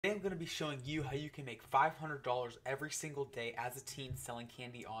Today I'm going to be showing you how you can make $500 every single day as a teen selling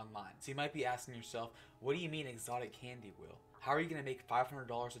candy online. So you might be asking yourself, what do you mean exotic candy, Will? How are you going to make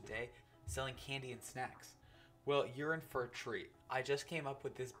 $500 a day selling candy and snacks? Well, you're in for a treat. I just came up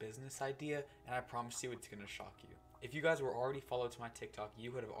with this business idea and I promise you it's going to shock you. If you guys were already followed to my TikTok,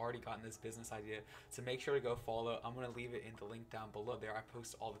 you would have already gotten this business idea. So make sure to go follow. I'm going to leave it in the link down below there. I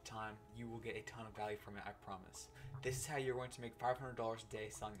post all the time. You will get a ton of value from it, I promise. This is how you're going to make $500 a day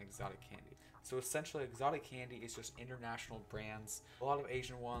selling exotic candy. So essentially, exotic candy is just international brands. A lot of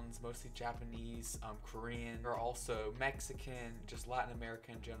Asian ones, mostly Japanese, Korean. There are also Mexican, just Latin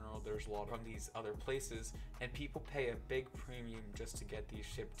America in general. There's a lot from these other places. And people pay a big premium just to get these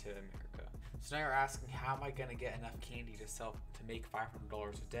shipped to America. So now you're asking, how am I going to get enough candy to sell to make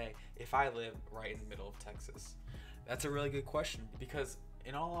 $500 a day if I live right in the middle of Texas? That's a really good question because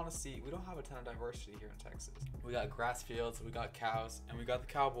in all honesty, we don't have a ton of diversity here in Texas. We got grass fields, we got cows, and we got the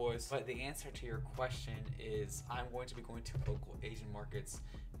cowboys. But the answer to your question is I'm going to be going to local Asian markets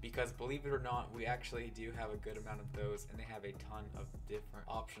because believe it or not, we actually do have a good amount of those and they have a ton of different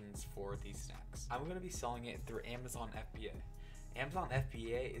options for these snacks. I'm going to be selling it through Amazon FBA. Amazon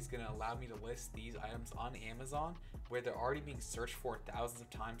FBA is going to allow me to list these items on Amazon where they're already being searched for thousands of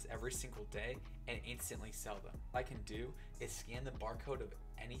times every single day and instantly sell them. What I can do is scan the barcode of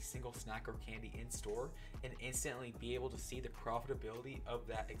any single snack or candy in store and instantly be able to see the profitability of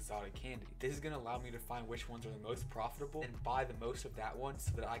that exotic candy. This is going to allow me to find which ones are the most profitable and buy the most of that one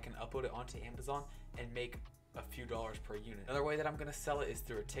so that I can upload it onto Amazon and make a few dollars per unit. Another way that I'm going to sell it is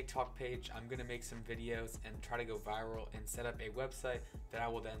through a TikTok page. I'm going to make some videos and try to go viral and set up a website that I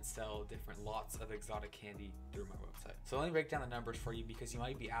will then sell different lots of exotic candy through my website. So let me break down the numbers for you because you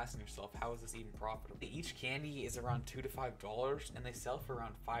might be asking yourself, how is this even profitable? Each candy is around $2 to $5 and they sell for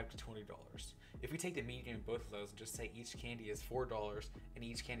around $5 to $20. If we take the median in both of those and just say each candy is $4 and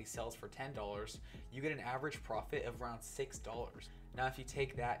each candy sells for $10, you get an average profit of around $6. Now, if you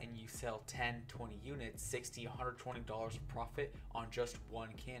take that and you sell 10, 20 units, $60, $120 of profit on just one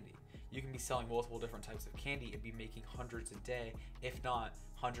candy. You can be selling multiple different types of candy and be making hundreds a day, if not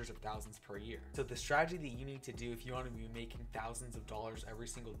hundreds of thousands per year. So the strategy that you need to do if you want to be making thousands of dollars every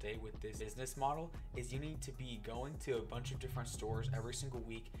single day with this business model is you need to be going to a bunch of different stores every single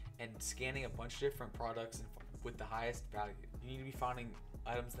week and scanning a bunch of different products with the highest value. You need to be finding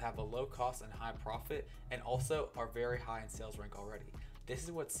items that have a low cost and high profit and also are very high in sales rank already. This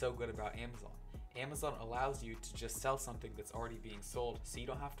is what's so good about Amazon. Amazon allows you to just sell something that's already being sold so you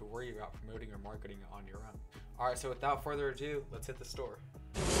don't have to worry about promoting or marketing it on your own. Alright, so without further ado, let's hit the store.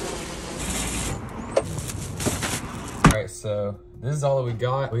 Alright, so this is all that we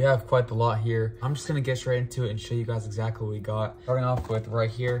got. We have quite the lot here. I'm just gonna get straight into it and show you guys exactly what we got. Starting off with right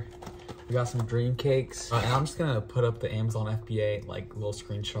here, we got some dream cakes, and I'm just gonna put up the Amazon FBA like little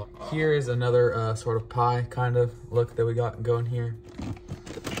screenshot. Here is another sort of pie kind of look that we got going here.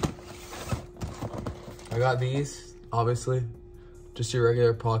 I got these, obviously, just your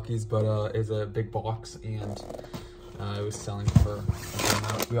regular Pockies, but it's a big box and it was selling for a good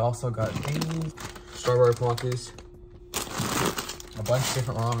amount. We also got these strawberry Pockies, a bunch of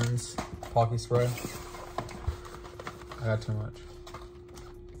different ramens, Pocky spread. I got too much.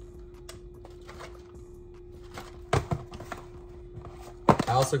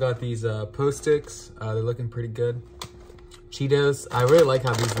 I also got these Post-its. They're looking pretty good. Cheetos. I really like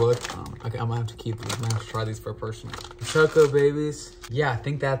how these look. I'm gonna have to keep these. I'm gonna have to try these for a person. Choco babies. Yeah, I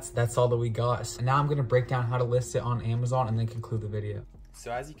think that's all that we got. And now I'm gonna break down how to list it on Amazon and then conclude the video.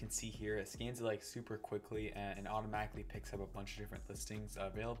 So as you can see here, it scans it like super quickly and automatically picks up a bunch of different listings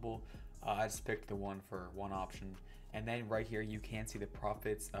available. I just picked the one for one option. And then right here, you can see the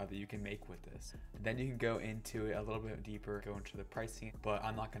profits that you can make with this. Then you can go into it a little bit deeper, go into the pricing, but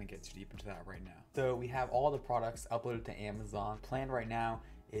I'm not gonna get too deep into that right now. So we have all the products uploaded to Amazon. Plan right now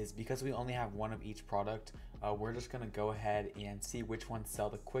is because we only have one of each product, we're just gonna go ahead and see which ones sell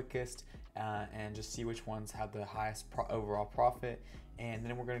the quickest and just see which ones have the highest overall profit. And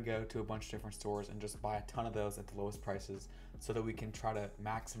then we're gonna go to a bunch of different stores and just buy a ton of those at the lowest prices so that we can try to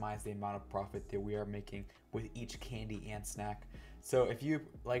maximize the amount of profit that we are making with each candy and snack. So if you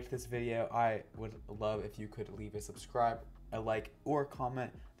liked this video, I would love if you could leave a subscribe, a like, or a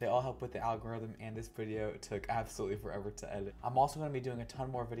comment. They all help with the algorithm, and this video took absolutely forever to edit. I'm also gonna be doing a ton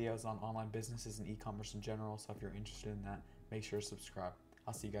more videos on online businesses and e-commerce in general, so if you're interested in that, make sure to subscribe.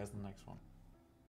 I'll see you guys in the next one.